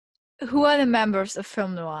Who are the members of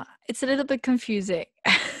Film Noir? It's a little bit confusing.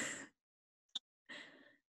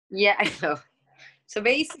 Yeah, I know. So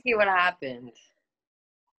basically what happened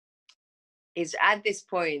is at this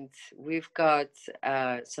point, we've got,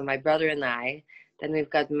 so my brother and I, then we've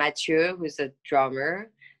got Mathieu, who's a drummer,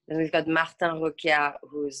 then we've got Martin Roquia,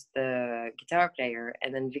 who's the guitar player,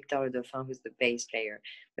 and then Victor Le Dauphin, who's the bass player.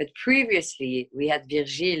 But previously, we had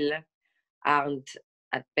Virgile Arndt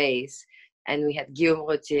at bass, and we had Guillaume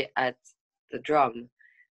Rotier at the drum.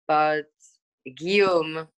 But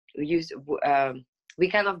Guillaume, we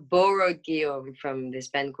kind of borrowed Guillaume from this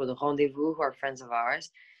band called Rendezvous, who are friends of ours.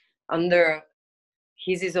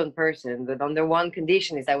 He's his own person, but under one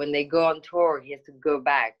condition is that when they go on tour, he has to go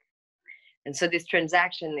back. And so this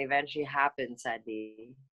transaction eventually happened,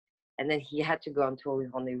 sadly. And then he had to go on tour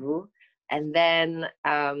with Rendezvous. And then,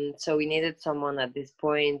 so we needed someone at this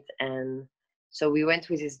point, and so we went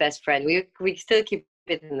with his best friend. We still keep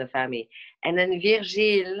it in the family. And then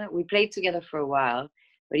Virgile, we played together for a while,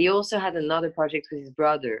 but he also had another project with his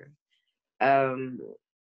brother,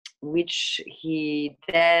 which he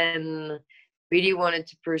then really wanted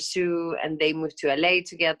to pursue, and they moved to LA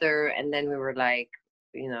together. And then we were like,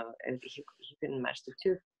 he couldn't match the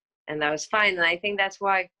two, and that was fine. And I think that's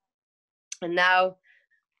why. And now,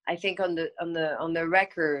 I think on the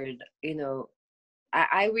record,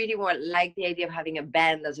 I really like the idea of having a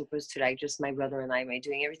band as opposed to like just my brother and I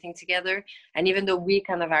doing everything together. And even though we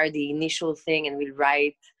kind of are the initial thing and we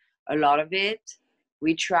write a lot of it,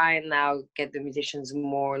 we try and now get the musicians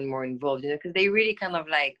more and more involved, because they really kind of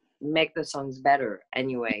like make the songs better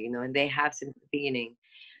anyway, and they have since the beginning.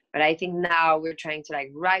 But I think now we're trying to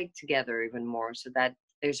like write together even more, so that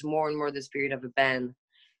there's more and more the spirit of a band,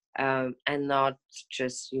 and not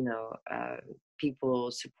just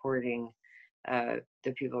people supporting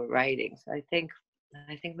the people writing. So I think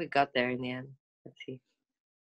we got there in the end. Let's see.